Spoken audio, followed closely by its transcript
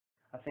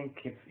I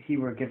think if he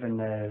were given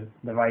the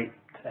right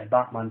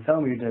Batman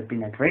film, he would have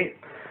been a great,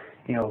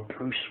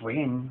 Bruce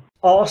Wayne.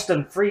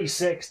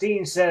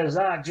 Austin316 says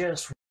that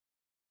just.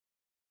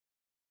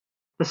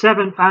 The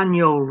 7th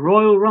annual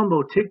Royal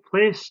Rumble took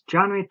place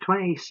January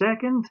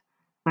 22nd,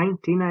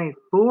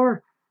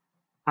 1994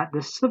 at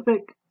the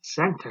Civic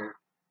Centre.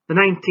 The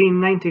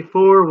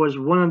 1994 was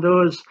one of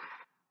those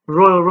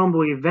Royal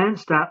Rumble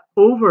events that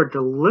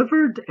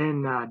over-delivered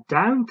in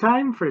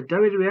downtime for the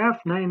WWF.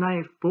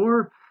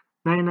 1994,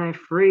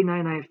 1993,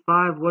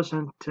 1995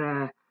 wasn't,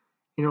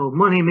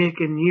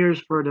 money-making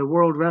years for the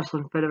World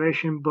Wrestling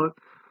Federation, but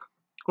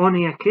on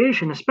the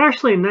occasion,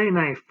 especially in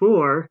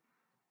 1994,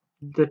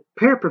 the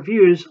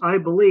pay-per-views, I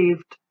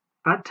believed,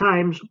 at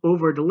times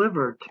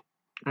over-delivered.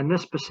 And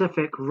this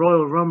specific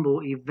Royal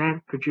Rumble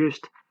event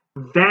produced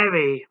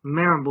very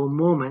memorable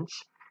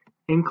moments,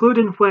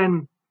 including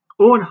when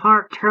Owen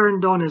Hart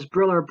turned on his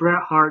brother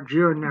Bret Hart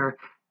during their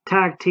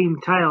tag team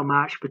title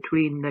match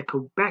between the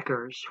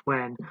Quebecers,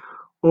 when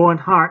Owen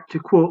Hart, to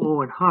quote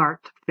Owen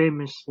Hart,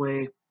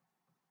 famously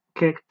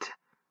kicked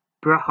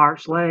Bret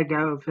Hart's leg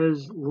out of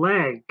his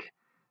leg.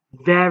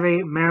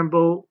 Very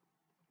memorable.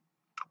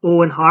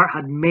 Owen Hart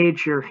had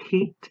major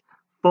heat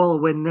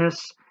following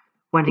this.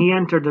 When he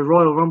entered the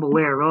Royal Rumble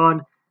later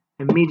on,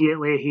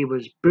 immediately he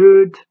was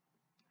booed,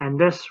 and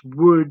this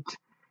would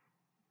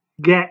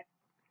get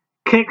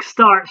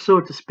kickstart,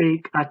 so to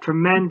speak, a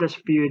tremendous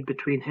feud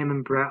between him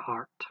and Bret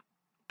Hart.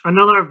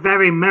 Another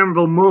very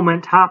memorable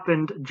moment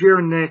happened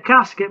during the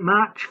casket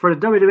match for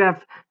the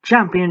WWF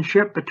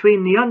Championship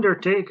between The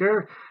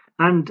Undertaker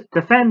and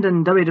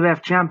defending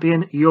WWF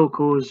Champion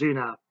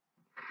Yokozuna.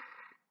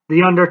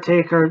 The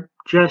Undertaker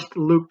just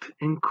looked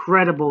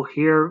incredible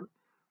here,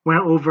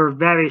 went over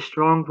very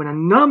strong when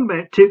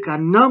it took a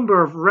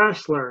number of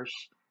wrestlers,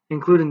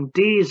 including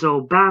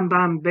Diesel, Bam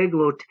Bam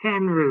Bigelow,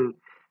 Tenryu,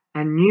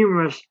 and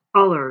numerous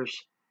others,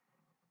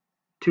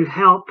 to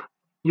help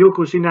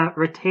Yokozuna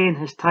retain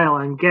his title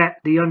and get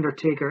The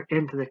Undertaker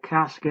into the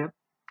casket.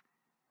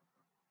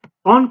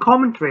 On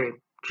commentary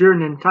during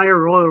the entire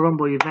Royal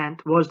Rumble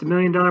event was the $1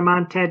 Million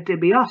Man Ted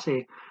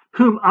DiBiase,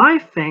 whom I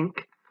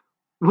think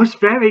was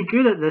very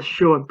good at this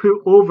show and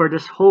put over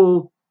this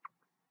whole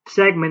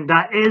segment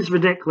that is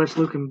ridiculous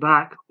looking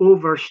back,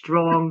 over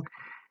strong.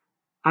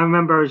 I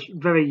remember I was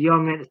very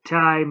young at the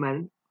time,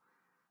 and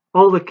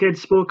all the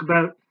kids spoke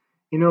about,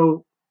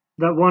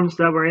 that ones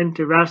that were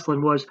into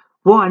wrestling was,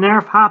 what on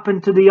earth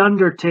happened to The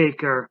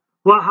Undertaker?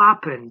 What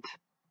happened?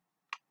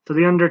 So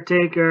The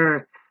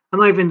Undertaker, I'm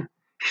not even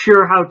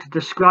sure how to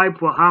describe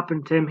what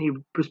happened to him. He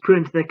was put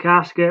into the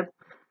casket,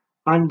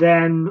 and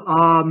then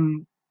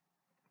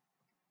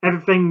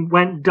everything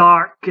went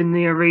dark in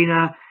the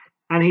arena,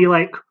 and he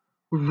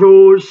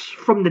rose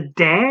from the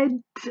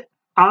dead.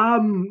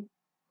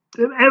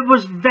 It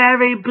was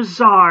very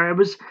bizarre.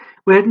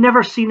 We had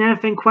never seen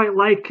anything quite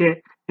like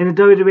it in the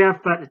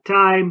WWF at the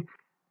time,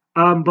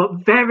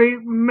 but very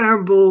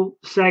memorable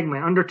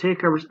segment.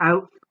 Undertaker was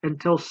out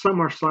until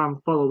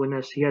SummerSlam following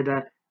this. He had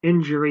an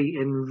injury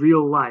in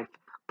real life.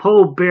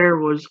 Paul Bearer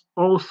was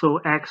also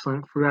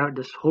excellent throughout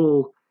this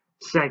whole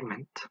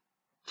segment.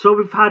 So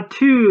we've had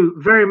two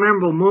very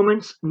memorable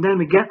moments, and then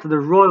we get to the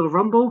Royal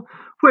Rumble,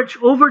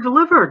 which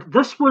over-delivered.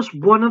 This was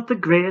one of the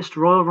greatest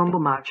Royal Rumble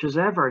matches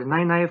ever, the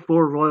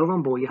 1994 Royal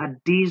Rumble. You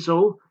had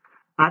Diesel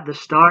at the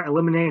start,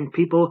 eliminating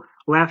people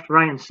left,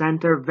 right, and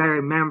centre.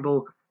 Very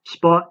memorable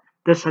spot.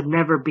 This had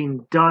never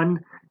been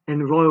done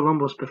in Royal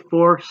Rumbles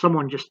before.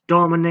 Someone just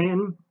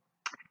dominating.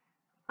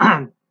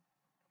 Bam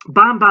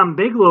Bam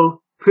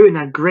Bigelow put in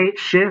a great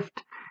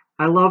shift.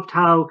 I loved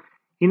how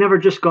he never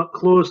just got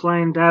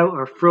clotheslined out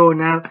or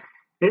thrown out.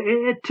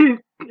 It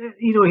took,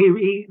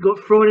 he got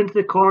thrown into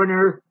the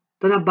corner,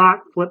 then a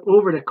backflip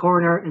over the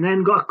corner, and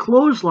then got a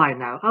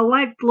clothesline out. I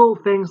liked little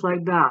things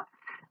like that.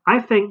 I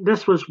think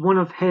this was one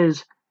of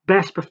his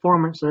best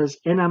performances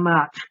in a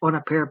match on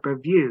a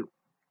pay-per-view.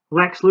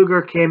 Lex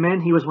Luger came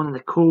in. He was one of the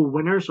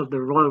co-winners of the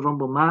Royal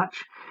Rumble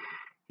match.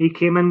 He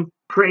came in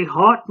pretty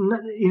hot, and,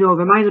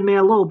 reminded me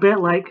a little bit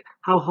like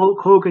how Hulk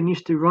Hogan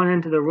used to run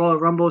into the Royal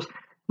Rumbles.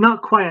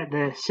 Not quite at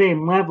the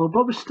same level,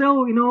 but was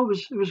still,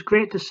 it was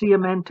great to see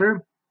him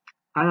enter.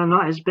 And I'm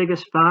not his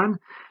biggest fan.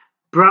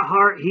 Bret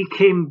Hart, he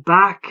came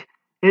back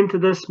into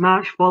this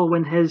match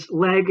following his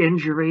leg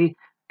injury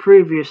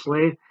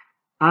previously,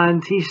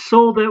 and he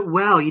sold it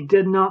well. You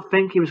did not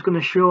think he was going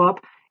to show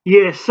up.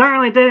 You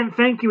certainly didn't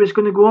think he was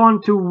going to go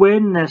on to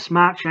win this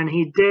match, and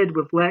he did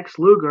with Lex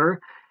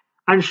Luger.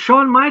 And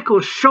Shawn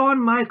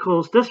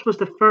Michaels, this was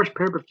the first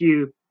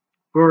pay-per-view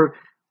where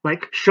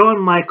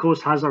Shawn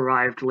Michaels has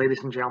arrived,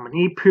 ladies and gentlemen.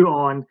 He put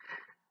on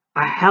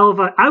a hell of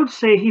I would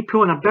say he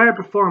put on a better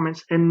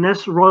performance in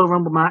this Royal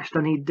Rumble match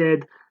than he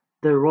did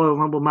the Royal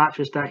Rumble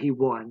matches that he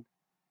won.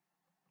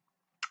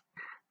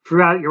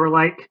 Throughout, you were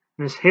and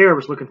his hair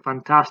was looking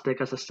fantastic.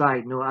 As a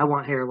side note, I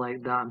want hair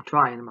like that. I'm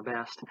trying my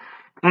best.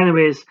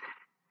 Anyways,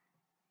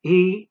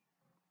 it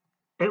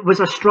was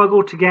a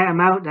struggle to get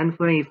him out. And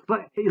when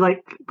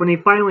he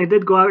finally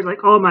did go out,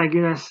 it's oh my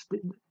goodness,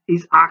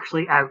 he's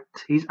actually out.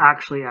 He's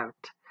actually out.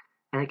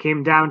 and it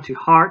came down to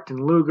Hart and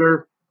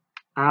Luger,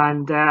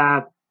 and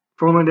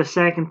for only the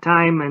second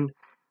time in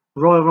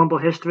Royal Rumble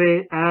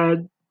history,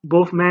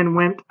 both men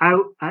went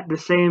out at the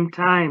same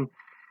time.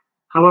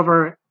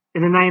 However,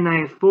 in the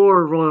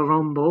 1994 Royal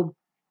Rumble,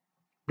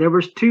 there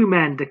was two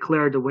men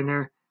declared the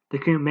winner. They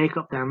couldn't make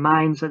up their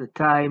minds at the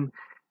time,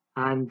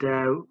 and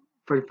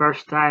for the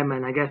first time,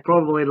 and I guess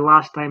probably the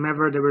last time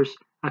ever, there was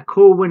a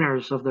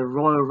co-winners of the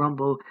Royal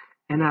Rumble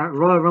in a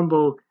Royal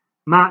Rumble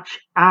match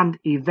and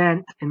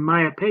event, in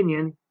my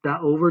opinion,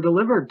 that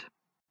over-delivered.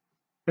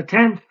 The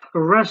 10th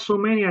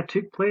WrestleMania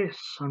took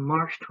place on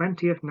March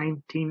 20th,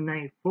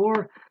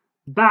 1994,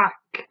 back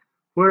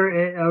where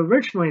it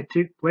originally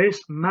took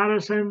place,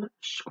 Madison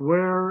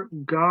Square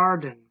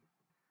Garden.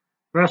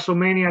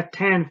 WrestleMania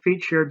 10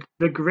 featured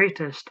the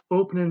greatest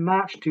opening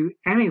match to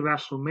any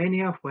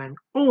WrestleMania when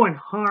Owen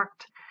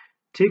Hart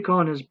took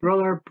on his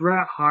brother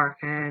Bret Hart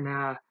in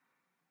a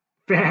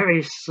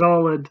very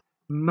solid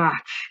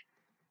match.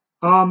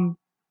 I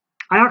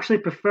actually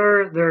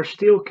prefer their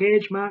steel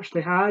cage match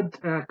they had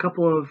a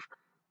couple of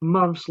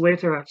months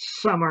later at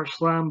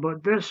SummerSlam,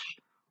 but this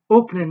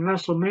opening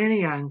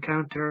WrestleMania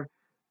encounter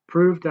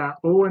proved that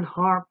Owen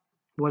Hart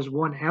was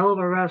one hell of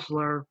a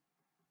wrestler,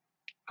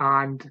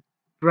 and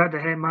Bret the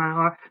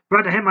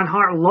Hitman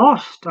Hart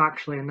lost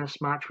actually in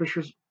this match,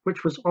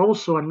 which was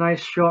also a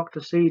nice shock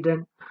to see.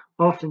 Didn't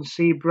often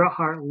see Bret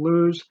Hart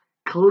lose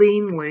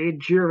cleanly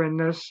during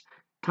this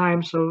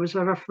time, so it was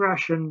a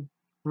refreshing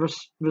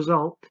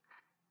result,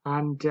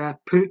 and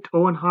put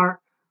Owen Hart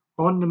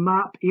on the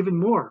map even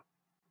more.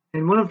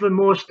 In one of the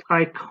most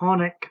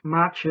iconic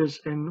matches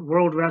in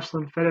World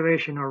Wrestling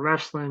Federation or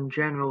wrestling in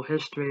general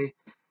history,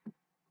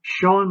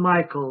 Shawn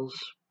Michaels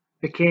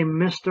became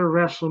Mr.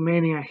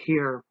 WrestleMania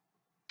here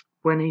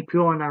when he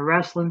put on a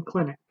wrestling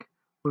clinic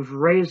with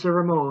Razor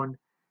Ramon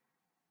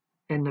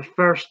in the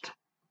first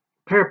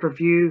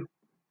pay-per-view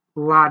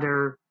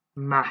ladder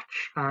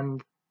match,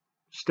 and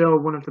still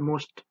one of the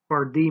most,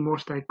 or the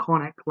most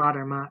iconic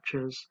ladder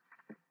matches.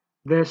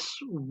 This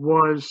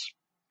was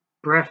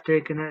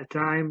breathtaking at the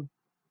time.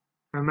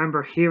 I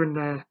remember hearing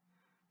the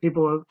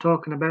people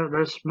talking about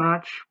this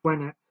match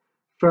when it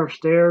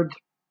first aired.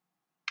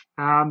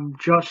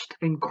 Just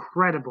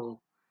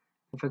incredible.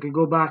 If I could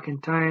go back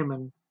in time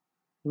and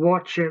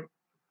watch it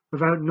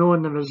without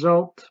knowing the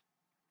result,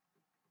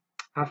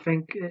 I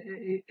think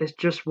it's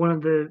just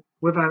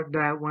without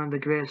doubt, one of the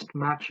greatest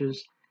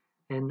matches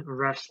in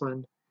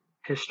wrestling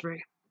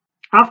history.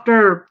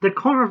 After the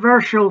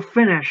controversial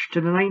finish to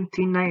the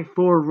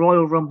 1994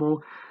 Royal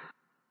Rumble,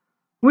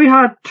 we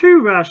had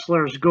two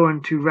wrestlers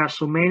going to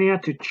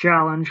WrestleMania to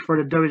challenge for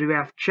the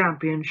WWF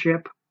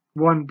Championship,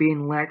 one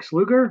being Lex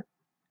Luger,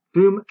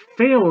 whom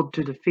failed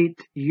to defeat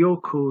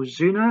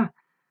Yokozuna,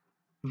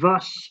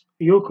 thus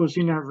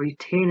Yokozuna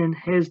retaining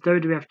his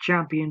WWF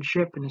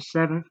Championship in the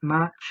 7th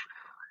match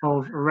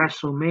of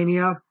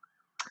WrestleMania.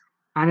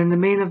 And in the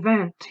main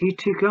event, he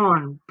took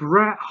on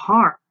Bret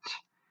Hart.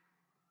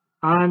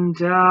 And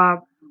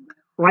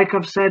like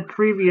I've said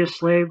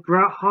previously,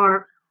 Bret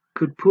Hart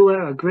could pull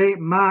out a great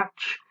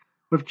match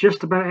with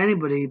just about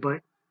anybody,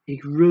 but he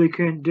really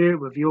couldn't do it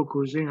with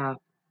Yokozuna.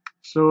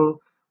 So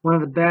one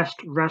of the best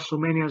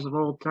WrestleManias of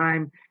all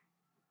time.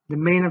 The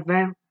main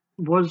event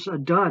was a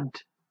dud.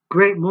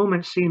 Great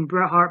moment seeing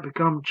Bret Hart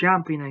become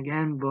champion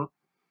again, but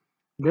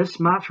this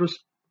match was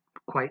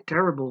quite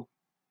terrible.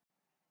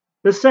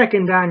 The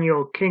second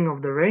annual King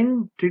of the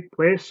Ring took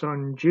place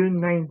on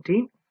June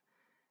 19th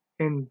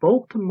in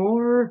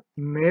Baltimore,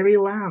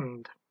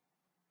 Maryland.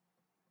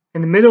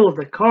 In the middle of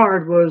the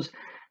card was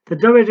the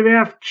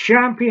WWF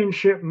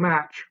Championship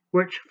match,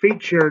 which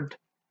featured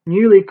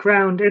newly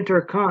crowned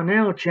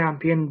Intercontinental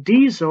Champion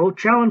Diesel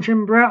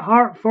challenging Bret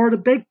Hart for the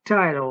big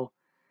title.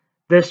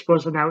 This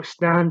was an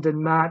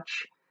outstanding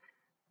match.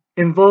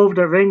 Involved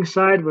at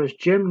ringside was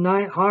Jim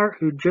Neidhart,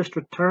 who just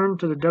returned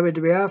to the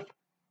WWF.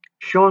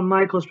 Shawn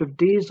Michaels with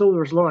Diesel.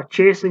 There was a lot of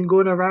chasing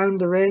going around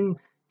the ring.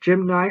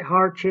 Jim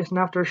Neidhart chasing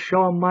after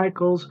Shawn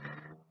Michaels,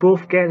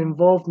 both getting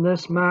involved in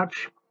this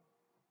match.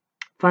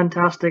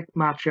 Fantastic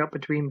matchup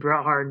between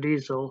Bret Hart and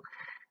Diesel,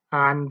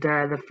 and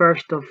the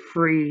first of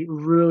three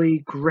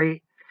really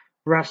great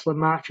wrestling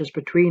matches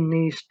between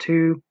these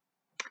two.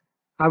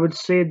 I would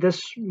say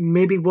this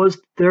maybe was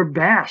their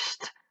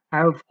best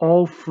out of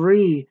all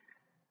three,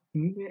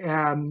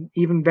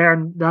 even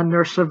better than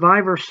their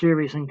Survivor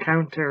Series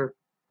encounter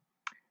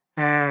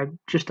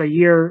just a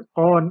year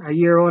on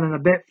and a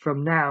bit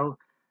from now.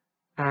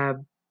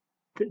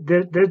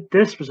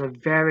 This was a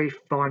very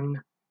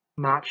fun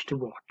match to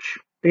watch.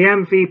 The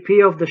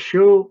MVP of the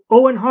show,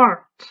 Owen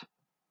Hart,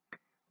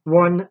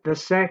 won the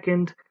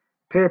second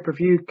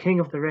pay-per-view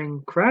King of the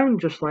Ring crown,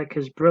 just like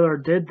his brother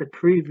did the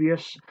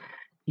previous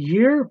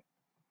year.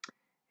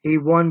 He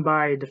won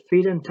by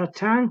defeating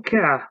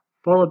Tatanka,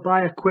 followed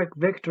by a quick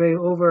victory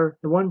over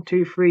the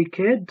 1-2-3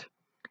 Kid,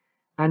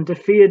 and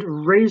defeated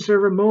Razor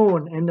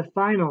Ramon in the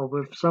final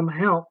with some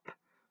help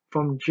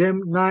from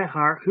Jim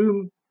Neidhart,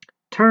 whom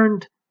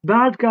turned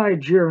bad guy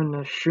during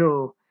the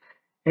show.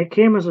 It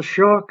came as a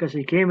shock as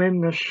he came in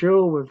this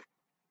show with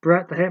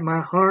Bret the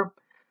Hitman Hart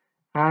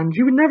And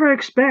you would never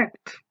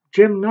expect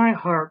Jim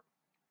Neidhart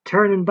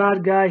turning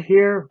bad guy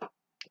here,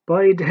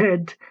 but he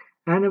did.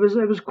 And it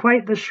was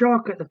quite the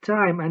shock at the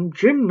time. And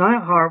Jim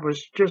Neidhart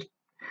was just,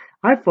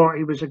 I thought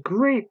he was a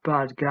great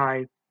bad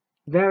guy.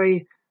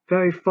 Very,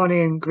 very funny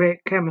and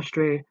great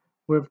chemistry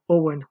with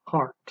Owen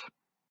Hart.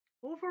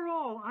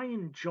 Overall, I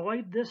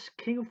enjoyed this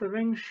King of the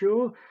Ring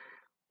show.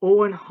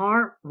 Owen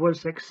Hart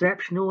was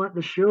exceptional at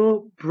the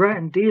show. Bret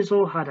and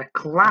Diesel had a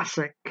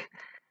classic.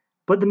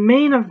 But the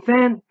main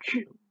event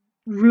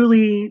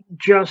really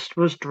just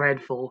was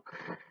dreadful.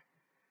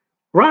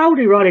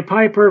 Roddy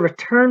Piper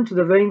returned to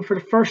the ring for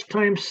the first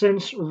time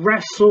since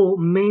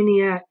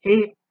WrestleMania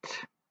 8,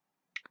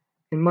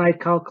 in my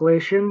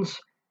calculations,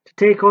 to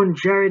take on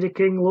Jerry the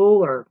King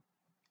Lawler.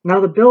 Now,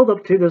 the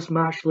build-up to this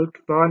match looked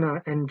fun.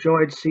 I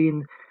enjoyed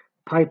seeing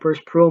Piper's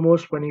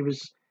promos when he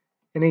was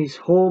in his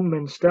home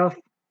and stuff.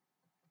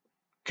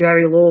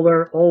 Jerry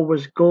Lawler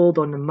always gold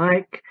on the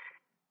mic,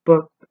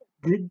 but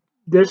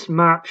this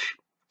match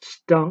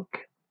stunk.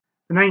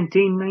 The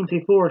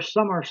 1994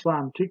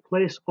 SummerSlam took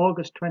place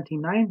August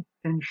 29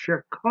 in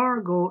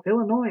Chicago,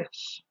 Illinois.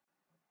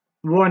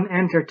 One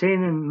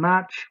entertaining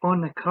match on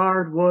the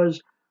card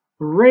was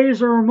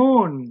Razor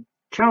Ramon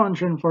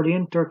challenging for the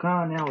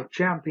Intercontinental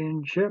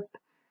Championship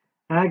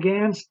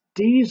against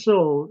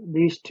Diesel.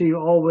 These two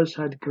always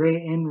had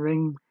great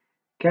in-ring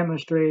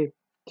chemistry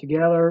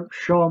together.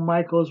 Shawn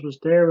Michaels was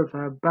there with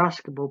a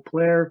basketball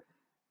player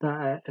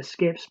that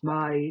escapes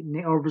my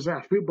name, or was it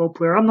a football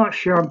player? I'm not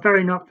sure. I'm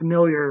very not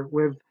familiar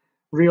with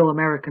real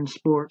American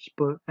sports,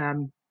 but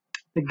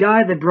the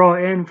guy they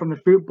brought in from the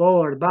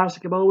football or the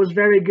basketball was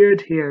very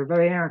good here.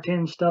 Very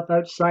entertaining stuff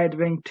outside the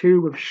ring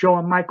too with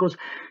Shawn Michaels.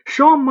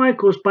 Shawn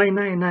Michaels by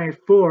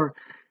 1994,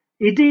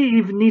 he didn't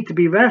even need to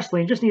be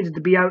wrestling. He just needed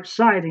to be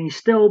outside, and he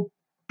still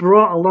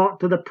brought a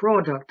lot to the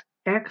product.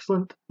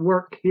 Excellent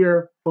work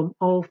here from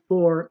all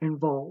four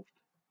involved.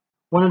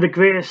 One of the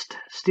greatest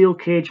steel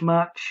cage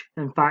match,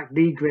 in fact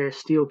the greatest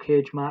steel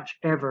cage match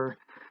ever,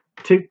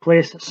 took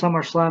place at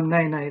SummerSlam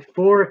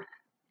 1994.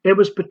 It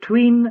was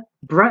between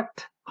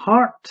Bret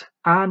Hart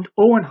and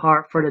Owen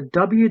Hart for the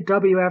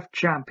WWF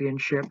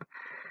Championship.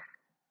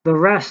 The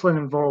wrestling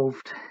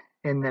involved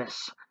in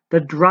this,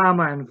 the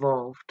drama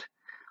involved,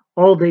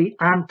 all the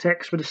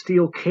antics with the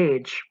steel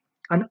cage,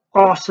 an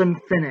awesome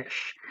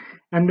finish,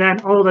 and then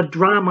all the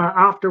drama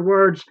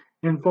afterwards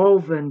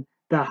involving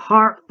the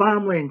Hart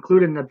family,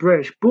 including the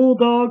British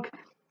Bulldog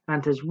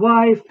and his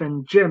wife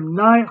and Jim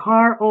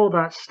Neidhart, all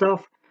that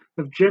stuff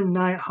with Jim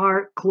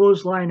Neidhart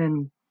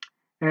clotheslining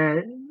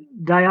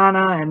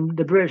Diana and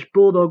the British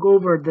Bulldog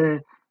over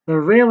the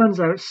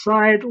railings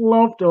outside.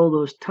 Loved all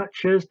those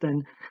touches.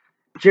 Then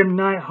Jim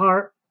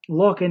Neidhart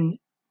locking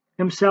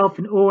himself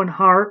and Owen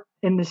Hart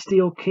in the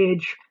steel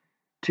cage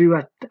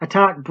to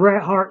attack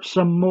Bret Hart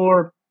some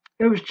more.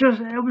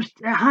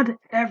 It had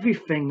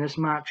everything, this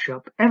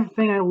matchup.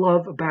 Everything I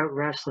love about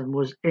wrestling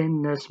was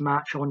in this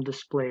match on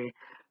display.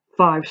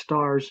 5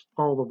 stars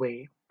all the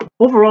way.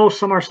 Overall,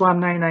 SummerSlam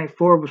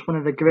 1994 was one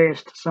of the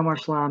greatest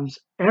SummerSlams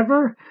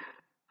ever.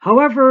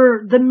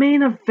 However, the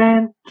main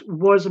event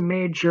was a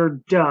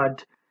major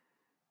dud.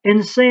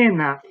 In saying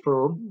that,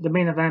 though, the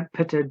main event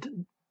pitted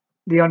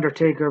The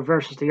Undertaker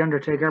versus The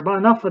Undertaker, but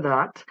enough of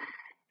that.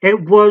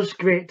 It was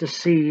great to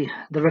see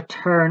the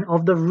return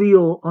of the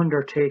real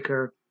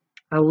Undertaker.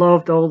 I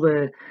loved all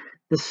the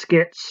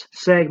skits,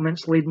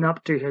 segments leading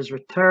up to his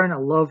return. I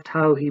loved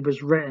how he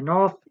was written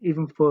off,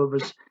 even though it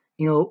was,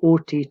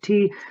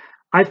 OTT.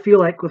 I feel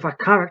like with a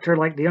character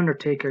like The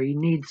Undertaker, you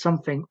need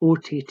something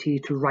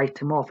OTT to write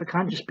him off. It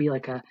can't just be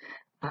like a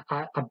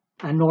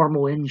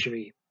normal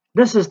injury.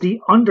 This is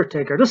The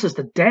Undertaker. This is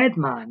the dead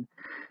man.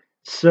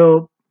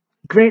 So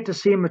great to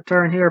see him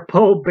return here.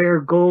 Paul Bear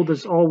Gold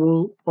is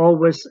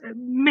always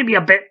maybe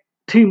a bit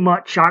too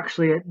much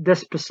actually at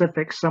this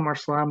specific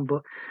SummerSlam,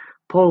 but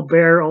Paul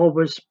Bear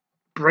always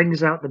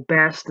brings out the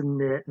best in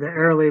the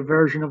early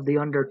version of The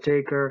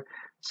Undertaker.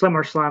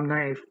 SummerSlam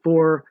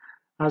 94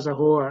 as a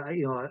whole,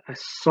 a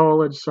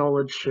solid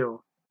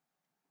show.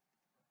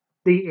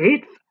 The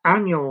 8th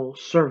annual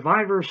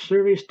Survivor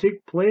Series took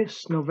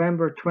place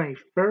November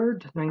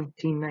 23rd,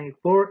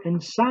 1994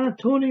 in San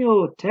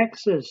Antonio,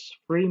 Texas,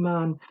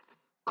 Freeman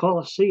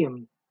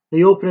Coliseum.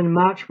 The opening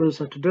match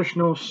was a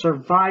traditional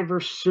Survivor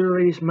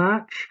Series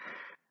match,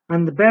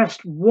 and the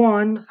best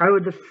one out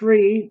of the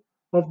 3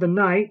 of the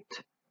night.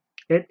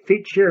 It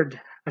featured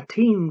a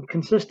team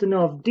consisting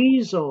of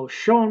Diesel,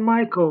 Shawn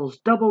Michaels,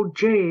 Double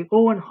J,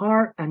 Owen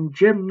Hart, and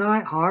Jim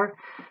Neidhart,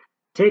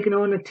 taking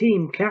on a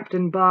team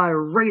captained by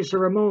Razor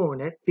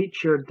Ramon. It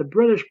featured the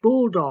British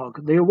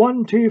Bulldog, the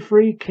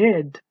 1-2-3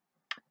 Kid,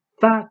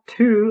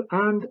 Fatu,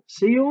 and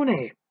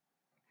Sione,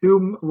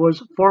 whom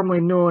was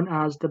formerly known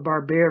as the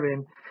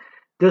Barbarian.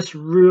 This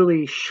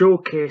really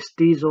showcased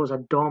Diesel as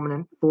a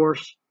dominant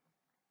force.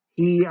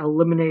 He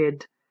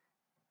eliminated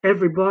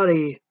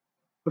everybody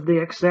with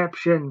the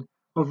exception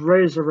of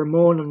Razor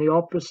Ramon and the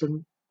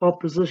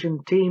opposition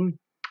team.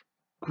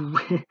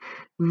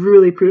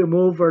 Really put him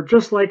over,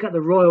 just like at the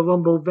Royal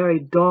Rumble, very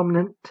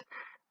dominant.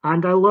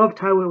 And I loved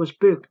how it was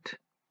booked.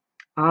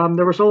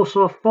 There was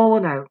also a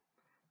falling out.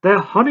 The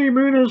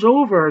honeymoon is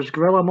over, as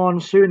Gorilla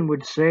Monsoon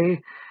would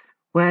say,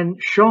 when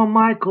Shawn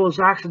Michaels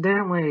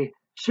accidentally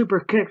super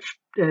kicked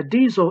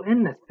Diesel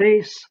in the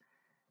face,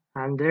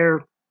 and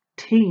their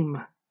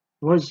team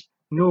was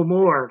no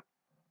more.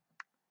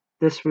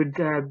 This would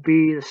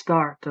be the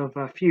start of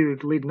a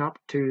feud leading up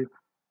to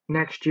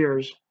next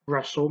year's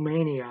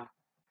WrestleMania.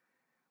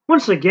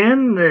 Once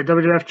again, the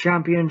WWF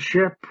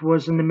Championship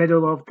was in the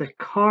middle of the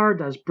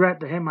card as Bret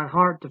the Hitman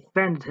Hart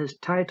defended his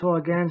title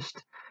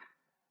against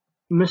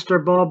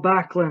Mr. Bob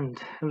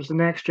Backlund. It was the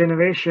next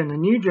generation, a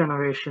new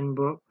generation,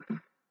 but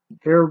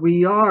here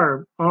we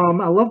are.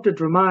 I love the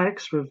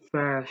dramatics with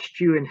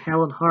Stu and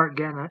Helen Hart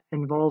getting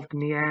involved in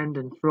the end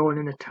and throwing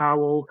in a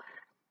towel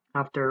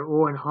after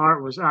Owen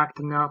Hart was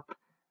acting up,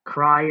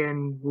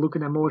 crying,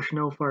 looking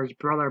emotional for his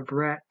brother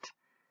Bret.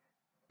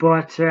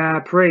 But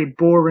pretty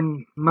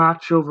boring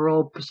match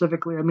overall,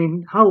 specifically. I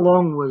mean, how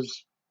long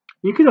was...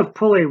 You could have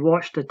probably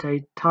watched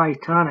the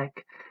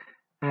Titanic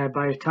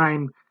by the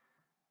time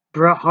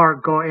Bret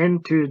Hart got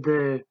into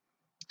the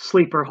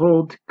sleeper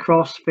hold,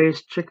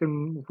 cross-faced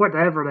chicken,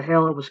 whatever the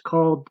hell it was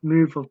called,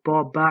 move of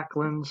Bob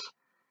Backlund's.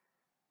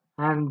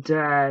 And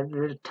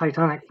the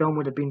Titanic film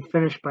would have been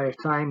finished by the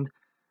time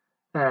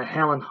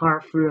Helen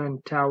Hart threw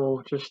in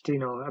towel. Just,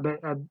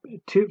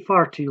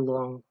 far too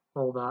long,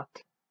 all that.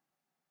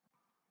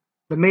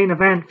 The main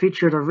event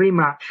featured a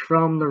rematch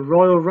from the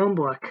Royal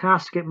Rumble, a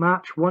casket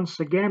match once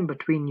again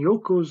between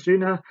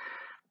Yokozuna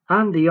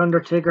and The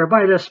Undertaker.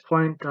 By this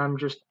point, I'm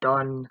just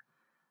done.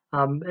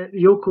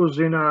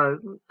 Yokozuna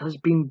has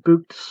been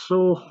booked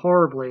so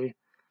horribly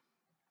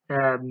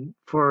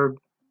for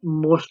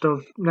most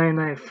of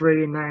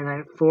 1993 and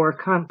 1994.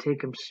 Can't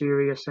take him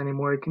serious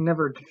anymore. He can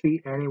never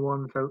defeat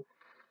anyone without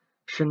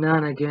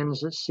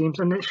shenanigans, it seems.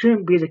 And it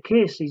shouldn't be the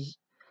case.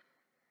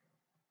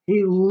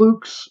 He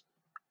looks...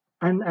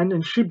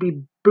 And should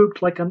be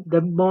booked like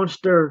the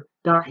monster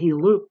that he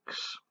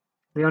looks.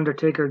 The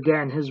Undertaker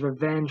getting his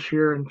revenge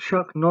here, and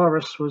Chuck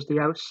Norris was the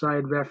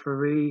outside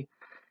referee.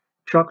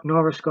 Chuck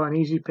Norris got an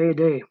easy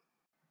payday.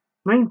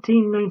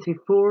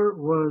 1994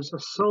 was a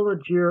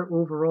solid year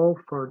overall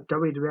for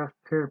WWF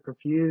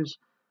pay-per-views.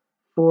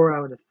 4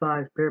 out of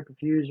 5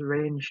 pay-per-views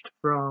ranged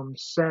from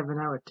 7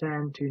 out of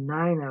 10 to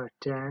 9 out of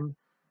 10.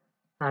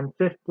 And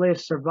 5th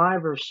place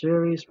Survivor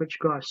Series, which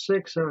got a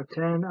 6 out of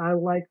 10. I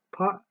like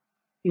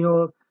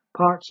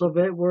parts of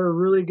it were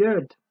really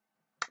good.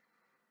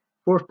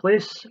 4th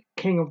place,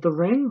 King of the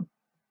Ring.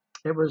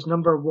 It was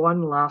number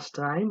 1 last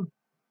time.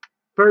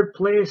 3rd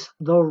place,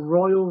 the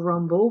Royal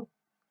Rumble.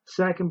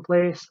 2nd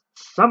place,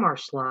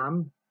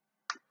 SummerSlam.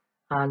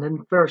 And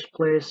in 1st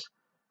place,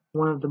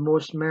 one of the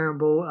most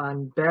memorable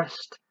and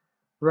best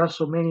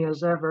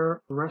WrestleManias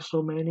ever,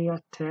 WrestleMania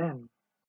 10.